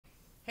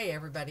Hey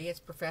everybody,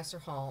 it's Professor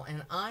Hall,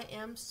 and I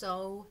am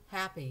so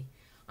happy.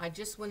 I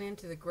just went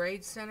into the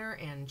Grade Center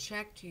and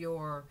checked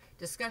your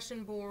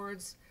discussion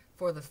boards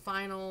for the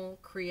final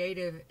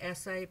creative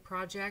essay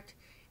project,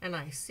 and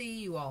I see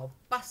you all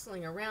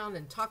bustling around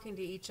and talking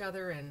to each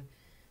other and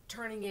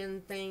turning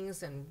in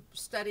things and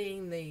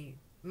studying the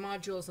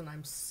modules, and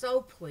I'm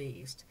so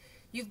pleased.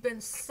 You've been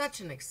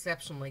such an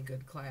exceptionally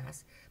good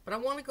class, but I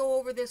want to go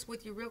over this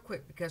with you real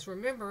quick because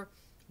remember,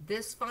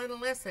 this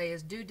final essay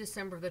is due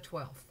December the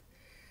 12th.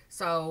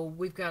 So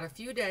we've got a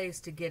few days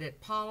to get it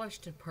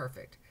polished and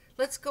perfect.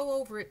 Let's go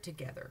over it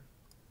together.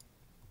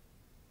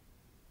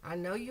 I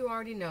know you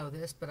already know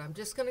this, but I'm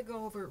just going to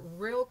go over it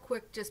real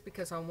quick just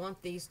because I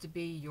want these to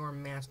be your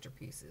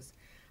masterpieces.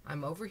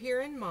 I'm over here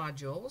in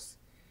modules.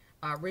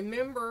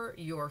 Remember,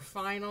 your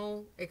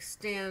final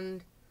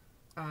extend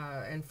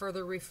and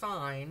further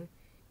refine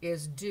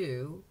is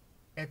due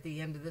at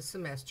the end of the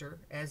semester,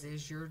 as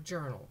is your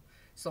journal.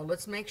 So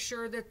let's make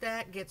sure that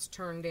that gets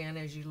turned in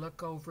as you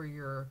look over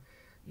your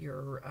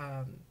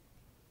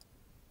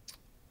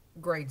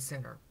grade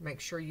center. Make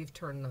sure you've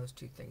turned those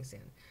two things in.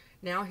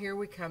 Now here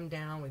we come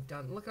down.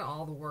 Look at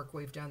all the work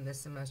we've done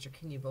this semester.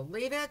 Can you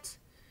believe it?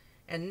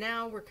 And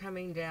now we're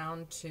coming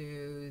down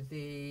to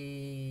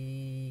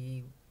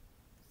the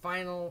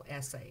final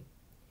essay.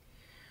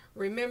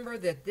 Remember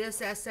that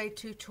this essay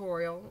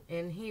tutorial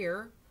in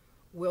here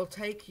will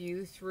take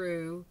you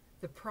through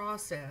the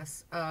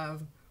process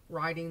of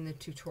writing the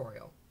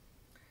tutorial.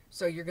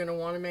 So you're going to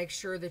want to make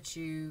sure that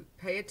you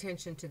pay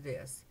attention to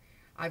this.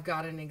 I've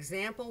got an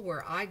example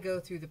where I go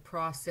through the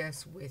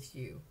process with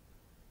you.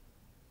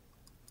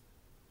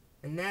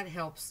 And that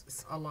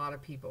helps a lot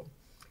of people.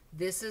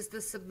 This is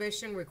the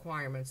submission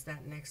requirements,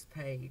 that next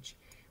page.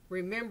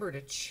 Remember to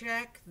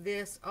check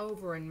this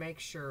over and make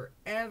sure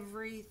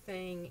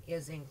everything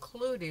is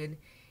included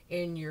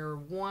in your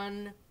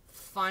one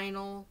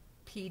final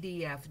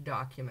PDF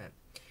document.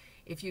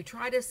 If you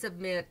try to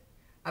submit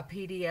a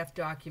PDF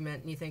document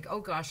and you think, oh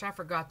gosh, I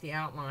forgot the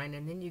outline,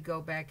 and then you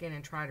go back in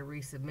and try to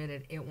resubmit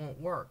it, it won't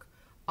work.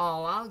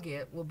 All I'll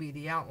get will be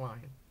the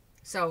outline.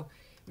 So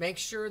make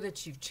sure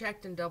that you've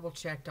checked and double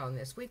checked on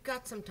this. We've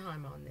got some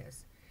time on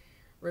this.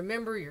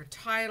 Remember, your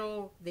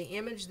title, the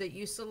image that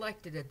you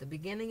selected at the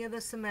beginning of the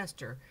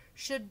semester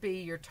should be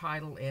your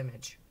title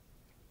image.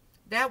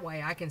 That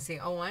way I can see,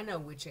 oh, I know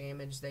which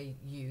image they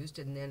used,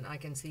 and then I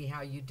can see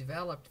how you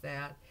developed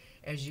that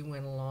as you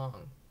went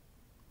along.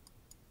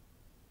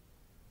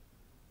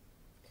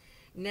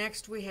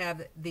 Next, we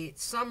have the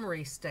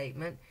summary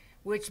statement,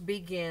 which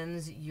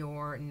begins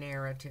your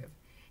narrative.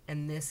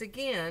 And this,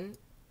 again,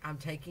 I'm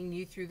taking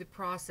you through the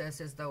process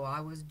as though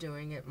I was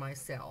doing it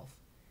myself.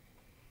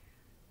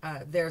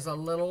 There's a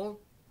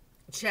little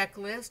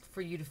checklist for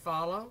you to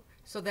follow.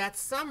 So that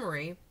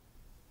summary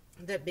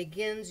that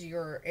begins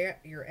your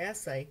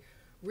essay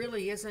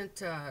really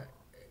isn't,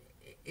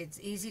 it's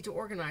easy to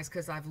organize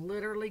because I've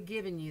literally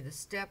given you the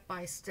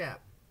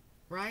step-by-step,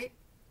 right?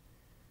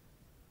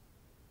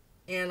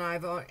 And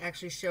I've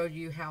actually showed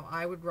you how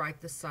I would write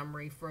the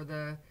summary for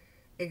the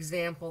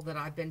example that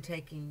I've been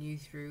taking you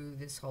through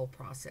this whole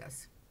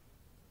process.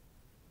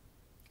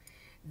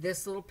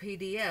 This little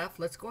PDF,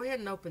 let's go ahead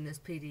and open this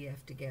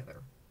PDF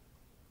together.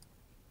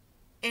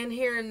 And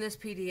here in this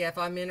PDF,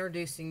 I'm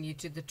introducing you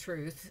to the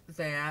truth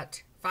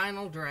that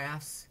final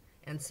drafts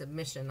and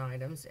submission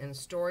items and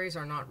stories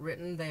are not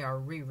written, they are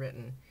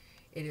rewritten.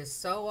 It is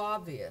so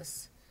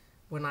obvious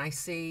when I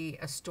see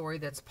a story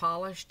that's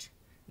polished,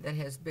 that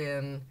has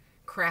been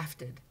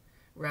crafted,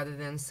 rather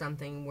than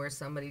something where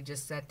somebody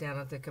just sat down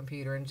at the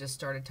computer and just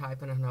started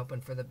typing and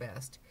hoping for the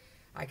best.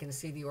 I can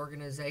see the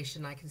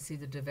organization, I can see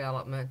the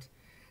development.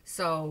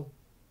 So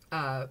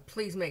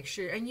please make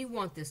sure, and you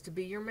want this to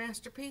be your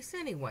masterpiece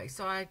anyway,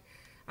 so I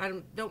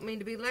don't mean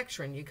to be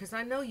lecturing you because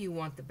I know you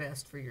want the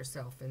best for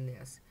yourself in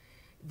this.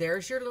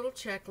 There's your little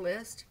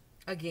checklist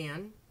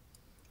again,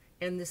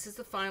 and this is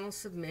the final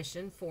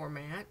submission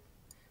format.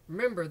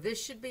 Remember,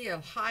 this should be a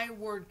high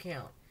word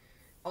count.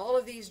 All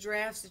of these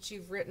drafts that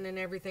you've written and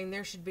everything,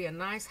 there should be a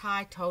nice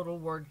high total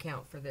word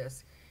count for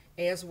this,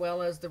 as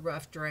well as the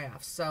rough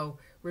drafts. So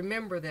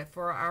remember that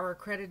for our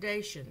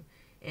accreditation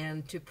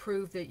and to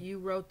prove that you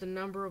wrote the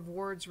number of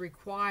words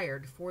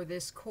required for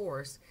this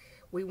course,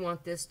 we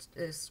want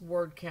this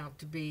word count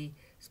to be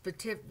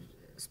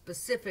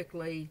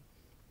specifically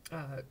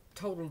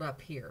totaled up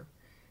here.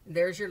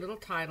 There's your little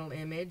title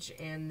image,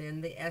 and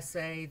then the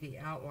essay, the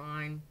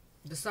outline,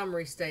 the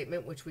summary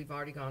statement, which we've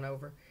already gone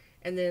over,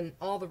 and then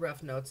all the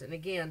rough notes. And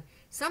again,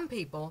 some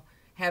people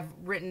have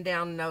written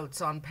down notes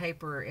on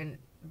paper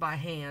by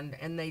hand,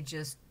 and they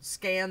just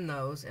scan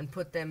those and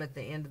put them at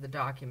the end of the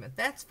document.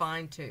 That's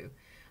fine too.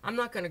 I'm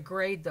not going to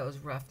grade those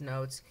rough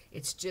notes.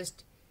 It's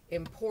just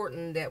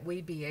important that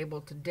we be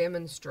able to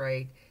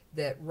demonstrate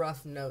that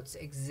rough notes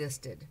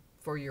existed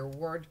for your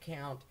word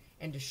count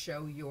and to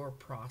show your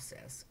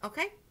process.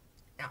 Okay?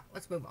 Now,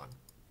 let's move on.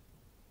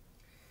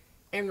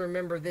 And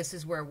remember, this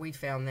is where we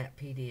found that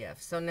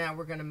PDF. So now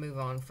we're going to move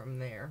on from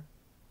there.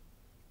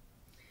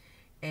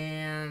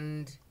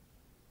 And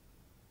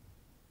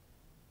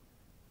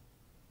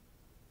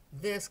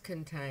this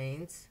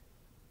contains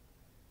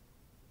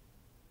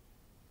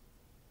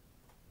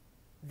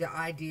the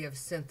idea of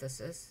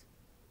synthesis,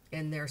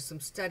 and there's some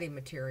study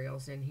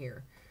materials in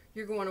here.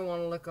 You're going to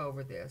want to look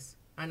over this.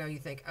 I know you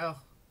think, oh,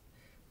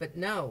 but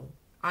no,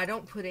 I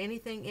don't put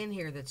anything in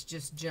here that's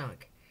just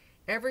junk.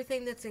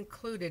 Everything that's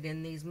included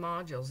in these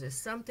modules is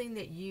something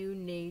that you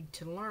need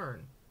to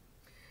learn.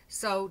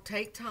 So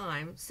take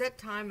time, set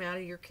time out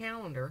of your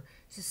calendar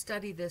to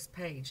study this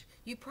page.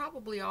 You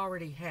probably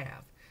already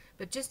have,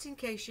 but just in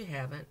case you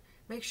haven't,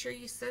 make sure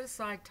you set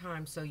aside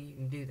time so you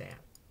can do that.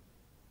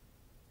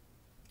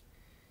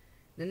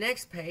 The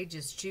next page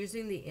is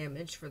choosing the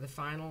image for the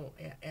final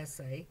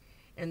essay,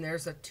 and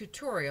there's a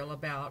tutorial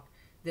about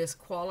this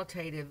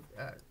qualitative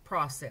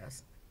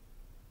process.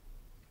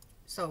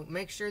 So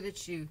make sure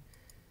that you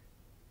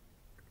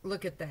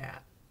look at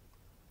that.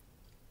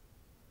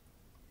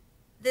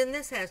 Then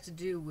this has to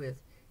do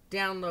with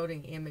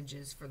downloading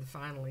images for the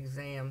final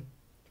exam,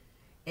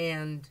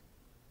 and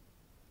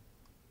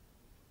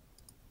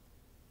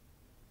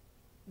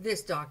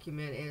this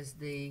document is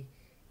the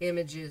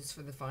images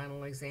for the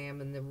final exam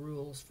and the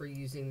rules for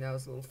using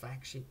those, little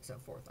fact sheet and so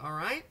forth. All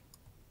right?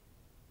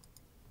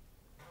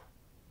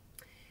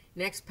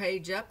 Next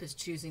page up is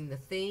choosing the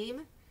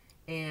theme,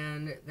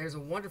 and there's a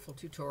wonderful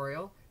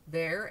tutorial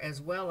there,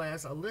 as well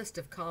as a list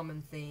of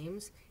common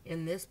themes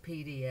in this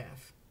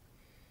PDF.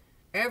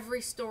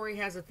 Every story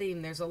has a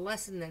theme. There's a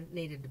lesson that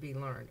needed to be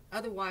learned.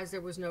 Otherwise,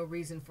 there was no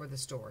reason for the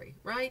story,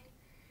 right?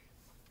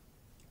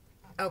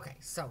 Okay,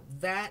 so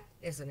that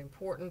is an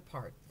important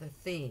part, the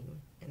theme,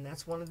 and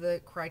that's one of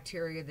the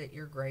criteria that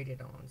you're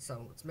graded on.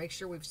 So let's make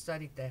sure we've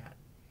studied that.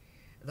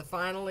 The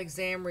final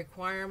exam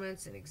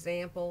requirements, an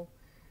example,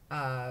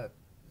 that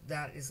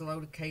is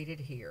located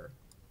here.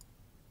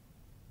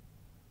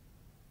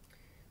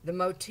 The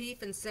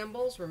motif and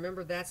symbols,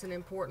 remember that's an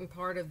important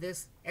part of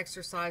this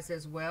exercise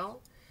as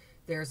well.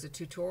 There's a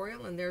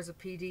tutorial and there's a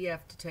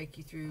PDF to take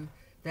you through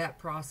that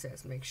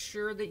process. Make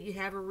sure that you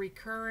have a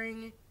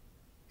recurring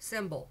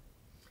symbol.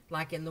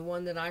 Like in the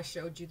one that I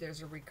showed you,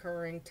 there's a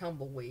recurring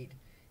tumbleweed,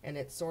 and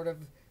it sort of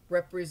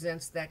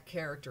represents that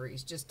character.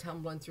 He's just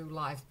tumbling through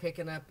life,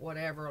 picking up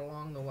whatever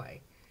along the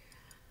way.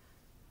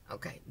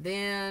 Okay,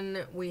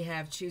 then we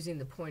have choosing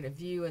the point of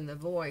view and the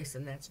voice,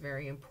 and that's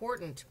very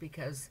important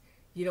because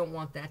you don't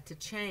want that to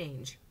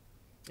change.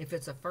 If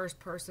it's a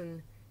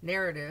first-person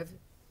narrative,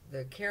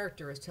 the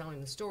character is telling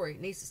the story, it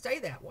needs to stay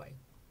that way.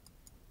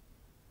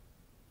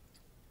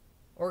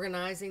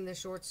 Organizing the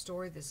short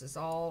story, this is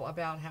all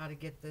about how to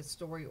get the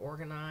story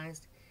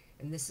organized,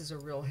 and this is a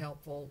real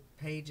helpful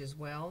page as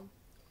well.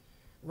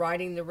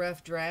 Writing the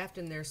rough draft,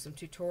 and there's some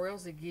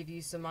tutorials that give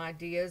you some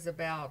ideas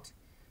about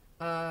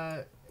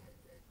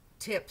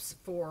tips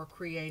for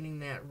creating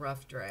that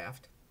rough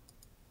draft.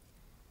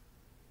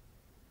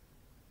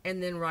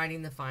 And then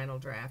writing the final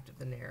draft of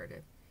the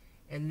narrative.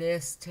 And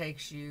this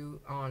takes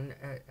you on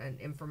an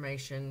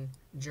information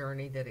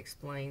journey that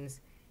explains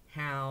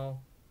how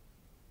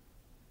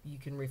you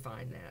can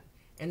refine that.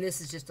 And this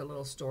is just a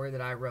little story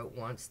that I wrote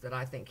once that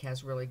I think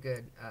has really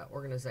good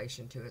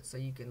organization to it, so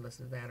you can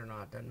listen to that or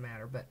not, doesn't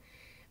matter. But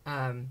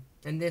and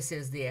this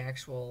is the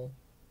actual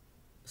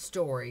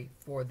story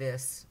for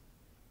this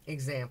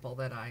example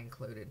that I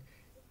included,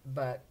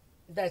 but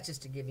that's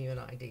just to give you an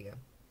idea.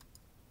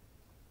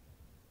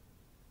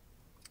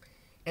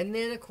 And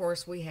then, of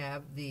course, we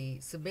have the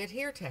Submit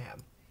Here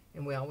tab,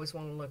 and we always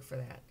want to look for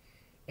that.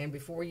 And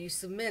before you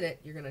submit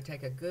it, you're going to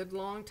take a good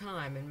long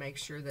time and make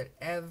sure that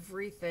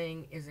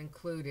everything is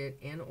included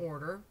in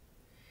order.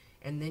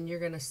 And then you're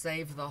going to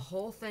save the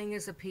whole thing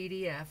as a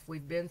PDF.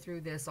 We've been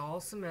through this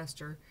all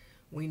semester.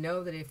 We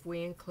know that if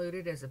we include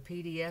it as a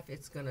PDF,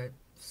 it's going to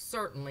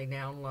certainly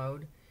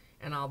download,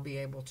 and I'll be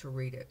able to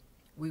read it.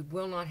 We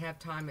will not have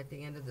time at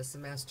the end of the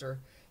semester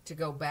to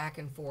go back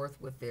and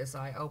forth with this.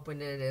 I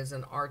opened it as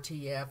an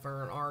RTF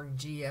or an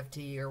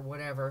RGFT or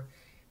whatever.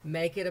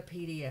 Make it a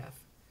PDF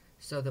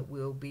so that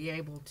we'll be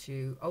able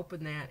to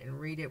open that and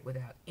read it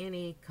without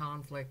any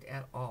conflict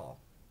at all.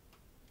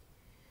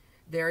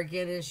 There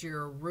again is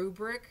your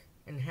rubric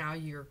and how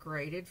you're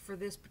graded for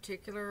this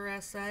particular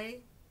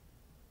essay.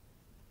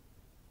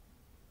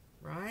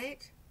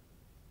 Right?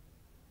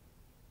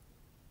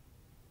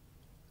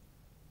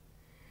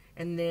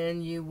 And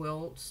then you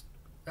will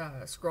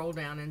scroll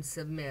down and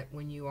submit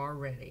when you are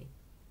ready.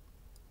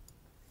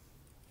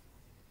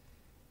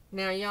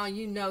 Now, y'all,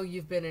 you know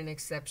you've been an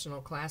exceptional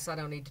class. I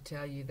don't need to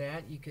tell you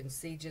that. You can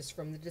see just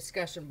from the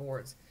discussion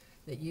boards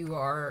that you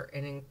are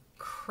an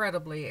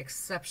incredibly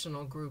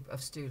exceptional group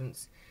of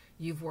students.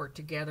 You've worked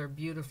together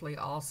beautifully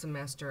all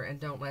semester,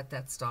 and don't let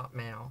that stop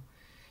now.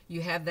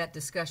 You have that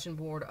discussion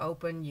board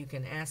open. You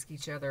can ask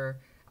each other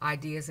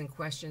ideas and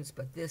questions,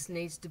 but this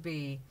needs to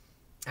be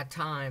a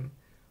time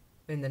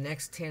in the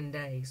next 10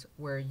 days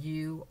where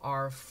you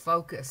are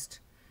focused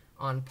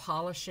on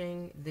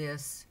polishing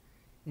this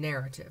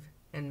narrative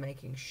and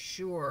making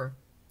sure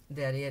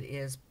that it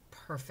is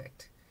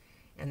perfect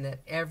and that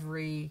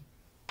every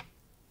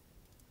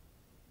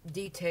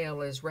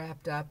detail is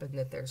wrapped up and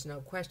that there's no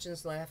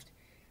questions left.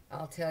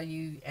 I'll tell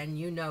you, and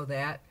you know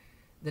that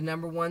The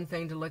number one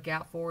thing to look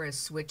out for is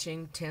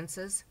switching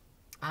tenses.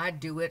 I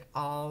do it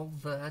all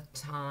the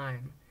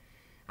time.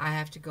 I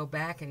have to go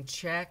back and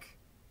check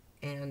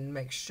and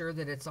make sure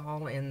that it's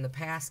all in the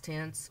past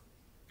tense,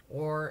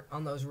 or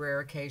on those rare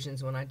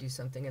occasions when I do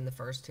something in the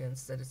first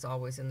tense, that it's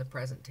always in the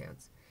present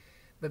tense.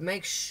 But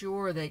make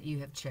sure that you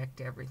have checked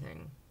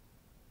everything.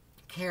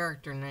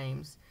 Character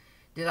names.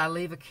 Did I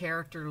leave a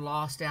character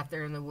lost out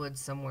there in the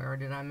woods somewhere, or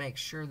did I make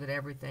sure that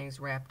everything's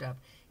wrapped up?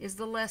 Is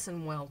the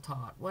lesson well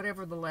taught?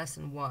 Whatever the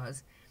lesson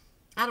was,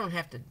 I don't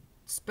have to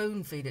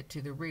spoon feed it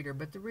to the reader,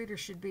 but the reader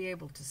should be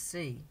able to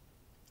see.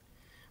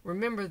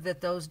 Remember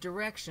that those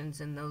directions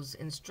and those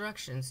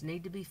instructions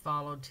need to be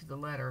followed to the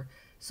letter,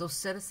 so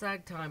set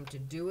aside time to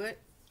do it,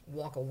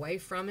 walk away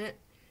from it,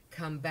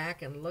 come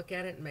back and look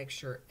at it and make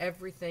sure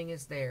everything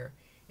is there,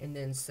 and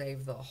then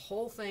save the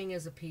whole thing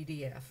as a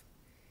PDF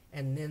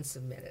and then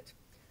submit it.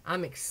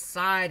 I'm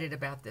excited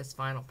about this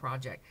final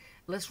project.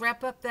 Let's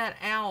wrap up that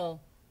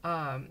OWL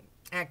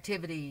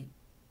activity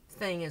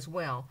thing as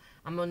well.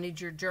 I'm going to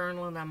need your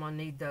journal, and I'm going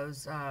to need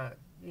those,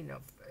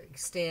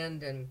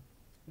 extend and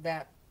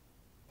that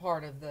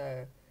part of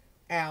the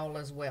OWL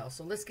as well.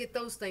 So let's get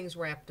those things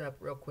wrapped up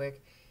real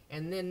quick,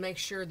 and then make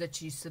sure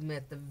that you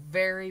submit the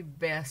very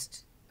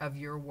best of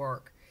your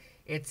work.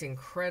 It's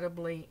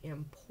incredibly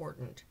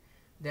important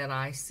that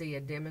I see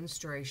a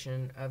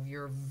demonstration of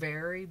your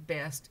very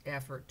best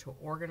effort to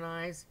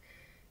organize,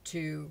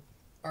 to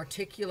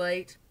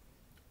articulate,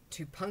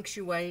 to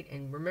punctuate.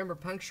 And remember,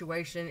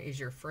 punctuation is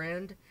your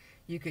friend.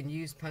 You can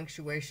use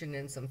punctuation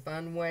in some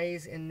fun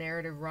ways in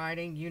narrative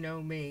writing. You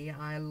know me,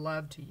 I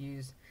love to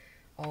use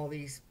all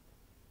these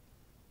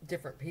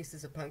different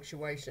pieces of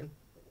punctuation.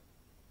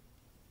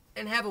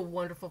 And have a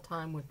wonderful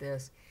time with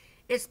this.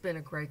 It's been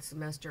a great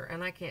semester,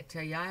 and I can't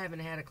tell you, I haven't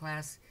had a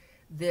class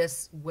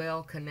this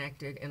well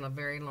connected in a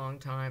very long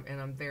time, and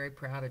I'm very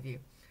proud of you.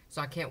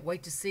 So I can't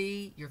wait to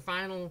see your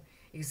final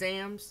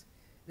exams.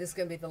 This is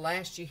going to be the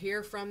last you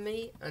hear from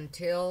me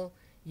until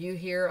you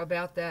hear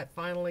about that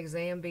final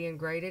exam being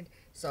graded.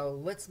 So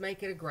let's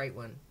make it a great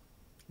one.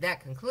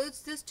 That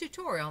concludes this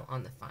tutorial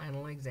on the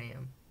final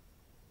exam.